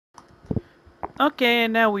Okay,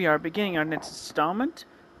 and now we are beginning our next installment,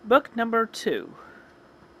 book number 2.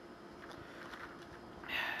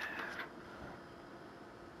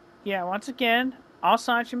 Yeah, once again, all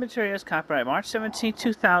Sonichu materials copyright March 17,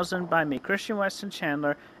 2000 by me, Christian Weston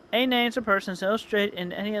Chandler. Any names or persons illustrated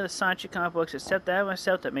in any of the Sonichu comic books except that of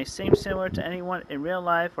myself that may seem similar to anyone in real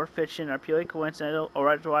life or fiction are purely coincidental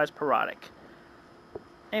or otherwise parodic.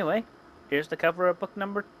 Anyway, here's the cover of book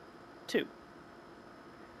number 2.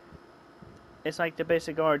 It's like the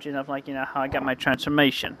basic origin of, how I got my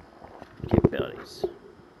transformation capabilities.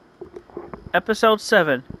 Episode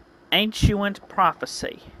 7, Ancient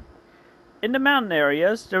Prophecy. In the mountain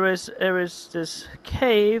areas, there is this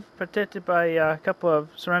cave protected by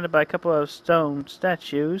surrounded by a couple of stone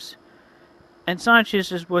statues, and Sonichu's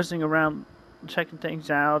just whizzing around, checking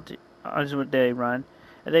things out as what they run.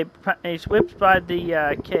 And he whips by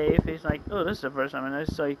the cave. He's like, "Oh, this is the first time I know."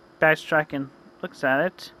 So he backtracks and looks at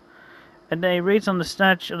it, and then he reads on the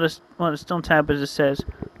statue, one of the stone tablets. It says,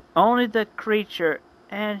 "Only the creature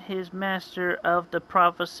and his master of the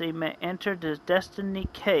prophecy may enter the Destiny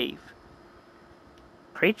Cave."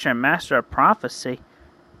 Creature and master of prophecy?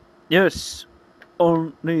 Yes,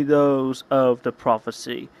 only those of the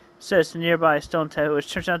prophecy, says the nearby stone tablet,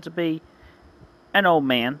 which turns out to be an old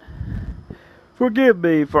man. "Forgive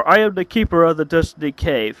me, for I am the keeper of the Destiny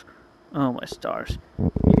Cave." Oh, my stars.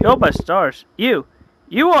 Oh, my stars. You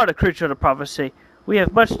are the creature of the prophecy. We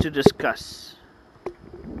have much to discuss.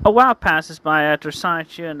 A while passes by after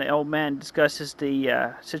Sonichu and the old man discusses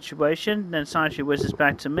the situation. Then Sonichu whizzes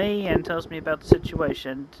back to me and tells me about the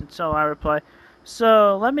situation. And so I reply,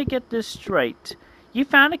 "So, let me get this straight. You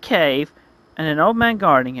found a cave and an old man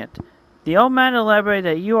guarding it. The old man elaborated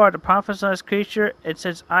that you are the prophesized creature, and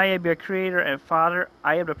since I am your creator and father,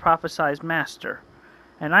 I am the prophesized master.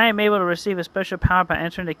 And I am able to receive a special power by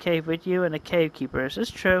entering the cave with you and the cave keeper. Is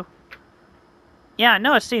this true?" "Yeah, I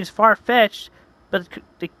know it seems far-fetched, but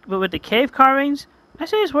with the cave carvings, I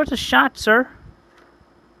say it's worth a shot, sir."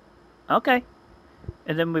 Okay.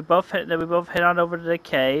 And then we both head on over to the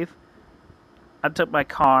cave. I took my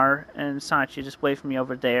car, and Sonichu just waved for me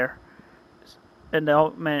over there. And the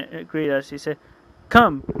old man greeted us. He said,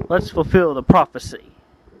 "Come, let's fulfill the prophecy."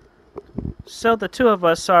 So the two of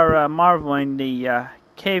us are marveling the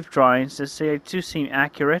cave drawings, as they do seem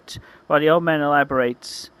accurate, while the old man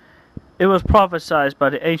elaborates. "It was prophesied by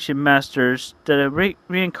the ancient masters that a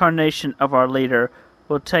reincarnation of our leader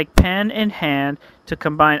will take pen in hand to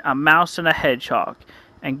combine a mouse and a hedgehog,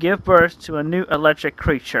 and give birth to a new electric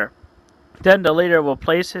creature. Then the leader will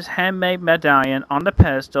place his handmade medallion on the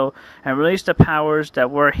pedestal and release the powers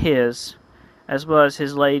that were his, as well as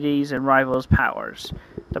his ladies' and rivals' powers.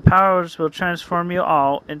 The powers will transform you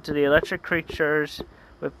all into the electric creatures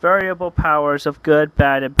with variable powers of good,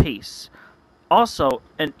 bad, and peace. Also,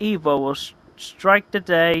 an evil will strike the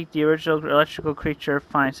day the original electrical creature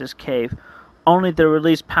finds his cave. Only the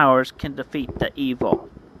released powers can defeat the evil."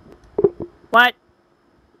 What?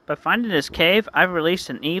 By finding this cave, I've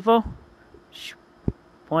released an evil?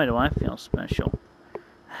 Boy, do I feel special.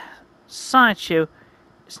 Sonichu,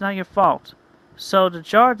 it's not your fault. So the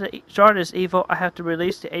jar is evil, I have to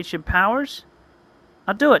release the ancient powers?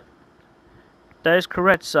 I'll do it. That is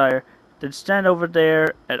correct, sire. Then stand over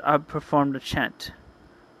there, and I'll perform the chant.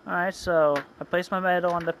 Alright, so I place my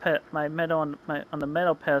medal on the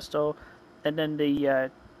metal pedestal, and then the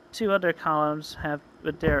two other columns have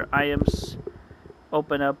with their items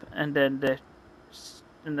open up, and then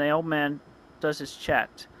the old man does his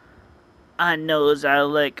chat. "I knows I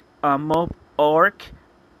like a mope orc,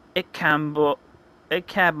 it cambo,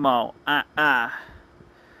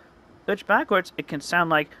 which backwards it can sound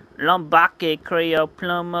like Lombake Creo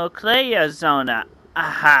Plomo Clea Zona.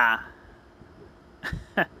 Aha.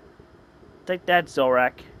 Take that,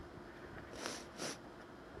 Zorak.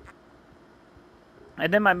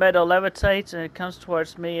 And then my metal levitates and it comes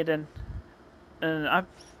towards me, and I'm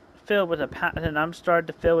filled with I'm starting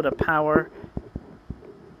to fill with a power.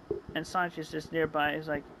 And Sonichu's just nearby. He's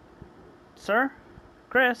like, "Sir,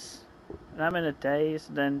 Chris," and I'm in a daze.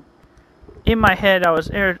 And then in my head, I was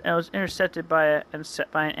intercepted by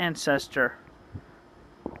an ancestor.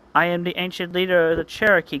 "I am the ancient leader of the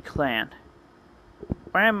Cherokee clan."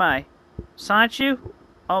 "Where am I? Sonichu?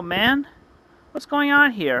 Oh man? What's going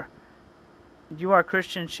on here?" "You are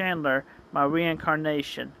Christian Chandler, my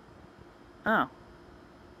reincarnation." "Oh.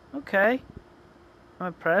 Okay." I'm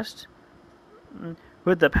impressed.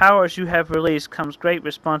 "With the powers you have released comes great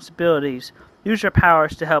responsibilities. Use your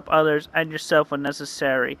powers to help others and yourself when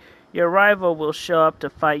necessary. Your rival will show up to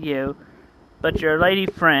fight you, but your lady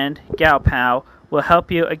friend, Gal Pal, will help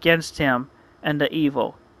you against him and the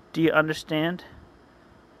evil. Do you understand?"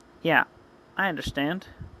 "Yeah, I understand.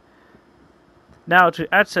 Now, to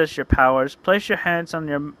access your powers, place your hands on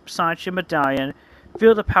your Sonichu medallion,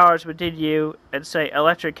 feel the powers within you, and say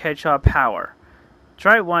Electric Hedgehog Power.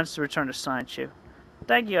 Try it once to return to Sonichu.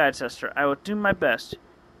 Thank you, Ancestor. I will do my best.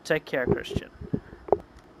 Take care, Christian.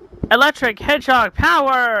 Electric Hedgehog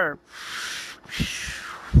Power!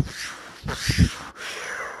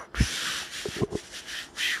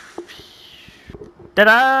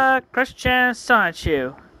 Ta-da! Christian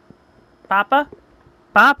Sonichu. Papa?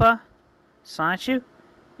 Papa? Sonichu?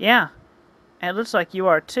 Yeah. And it looks like you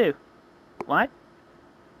are too. What?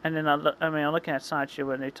 And then I'm looking at Sonichu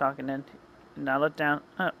when they're talking, and I look down.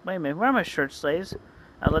 Wait a minute, where are my shirt sleeves?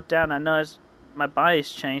 I look down, and I notice my body's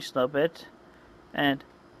changed a little bit. And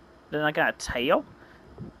then I got a tail?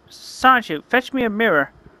 Sonichu, fetch me a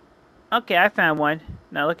mirror. Okay, I found one.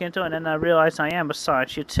 Now I look into it, and then I realize I am a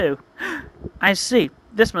Sonichu too. I see.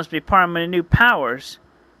 This must be part of my new powers.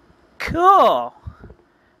 Cool!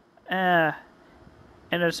 And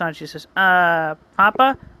then Sonichu says,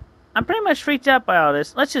 Papa? I'm pretty much freaked out by all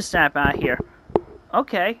this. Let's just snap out of here.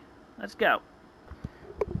 Okay, let's go.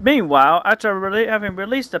 Meanwhile, after having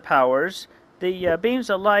released the powers, the beams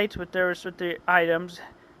of light with the items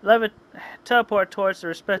teleport towards the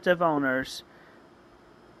respective owners.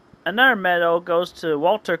 Another medal goes to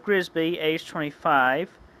Walter Grisby, age 25,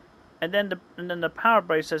 and then the power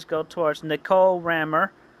bracelets go towards Nicole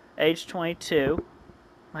Rammer, age 22,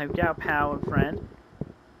 my gal pal and friend.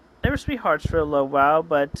 They were sweethearts for a little while,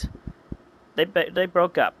 but they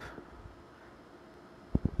broke up.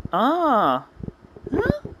 Ah,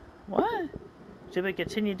 huh? What? To be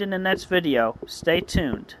continued in the next video. Stay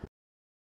tuned.